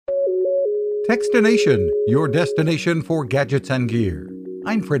Techstination, your destination for gadgets and gear.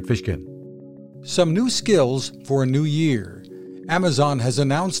 I'm Fred Fishkin. Some new skills for a new year. Amazon has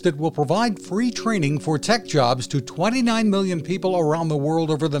announced it will provide free training for tech jobs to 29 million people around the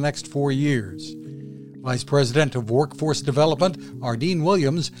world over the next 4 years. Vice President of Workforce Development, Ardeen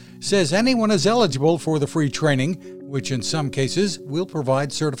Williams, says anyone is eligible for the free training, which in some cases will provide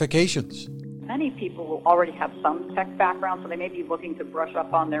certifications. Many people will already have some tech background, so they may be looking to brush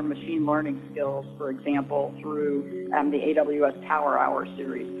up on their machine learning skills, for example, through the AWS Power Hour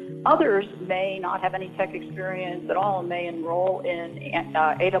series. Others may not have any tech experience at all and may enroll in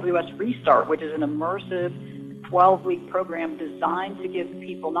AWS Restart, which is an immersive 12-week program designed to give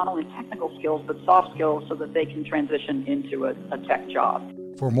people not only technical skills but soft skills so that they can transition into a tech job.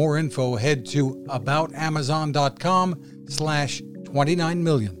 For more info, head to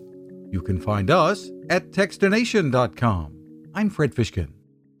aboutamazon.com/29million. You can find us at techstination.com. I'm Fred Fishkin.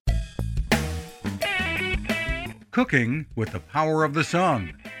 Cooking with the power of the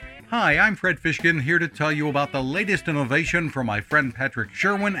sun. Hi, I'm Fred Fishkin, here to tell you about the latest innovation from my friend Patrick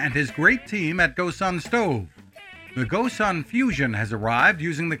Sherwin and his great team at GoSun Stove. The GoSun Fusion has arrived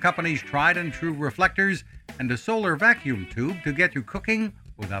using the company's tried and true reflectors and a solar vacuum tube to get you cooking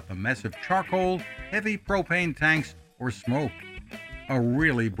without the mess of charcoal, heavy propane tanks, or smoke. A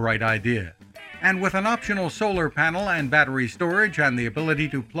really bright idea. And with an optional solar panel and battery storage and the ability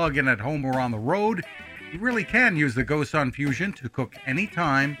to plug in at home or on the road, you really can use the GoSun Fusion to cook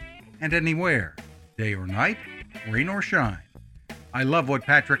anytime and anywhere, day or night, rain or shine. I love what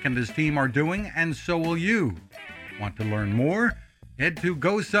Patrick and his team are doing, and so will you. Want to learn more? Head to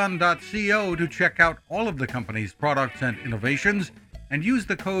gosun.co to check out all of the company's products and innovations and use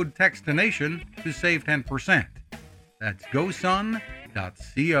the code TECHSTINATION to save 10%. That's gosun.co.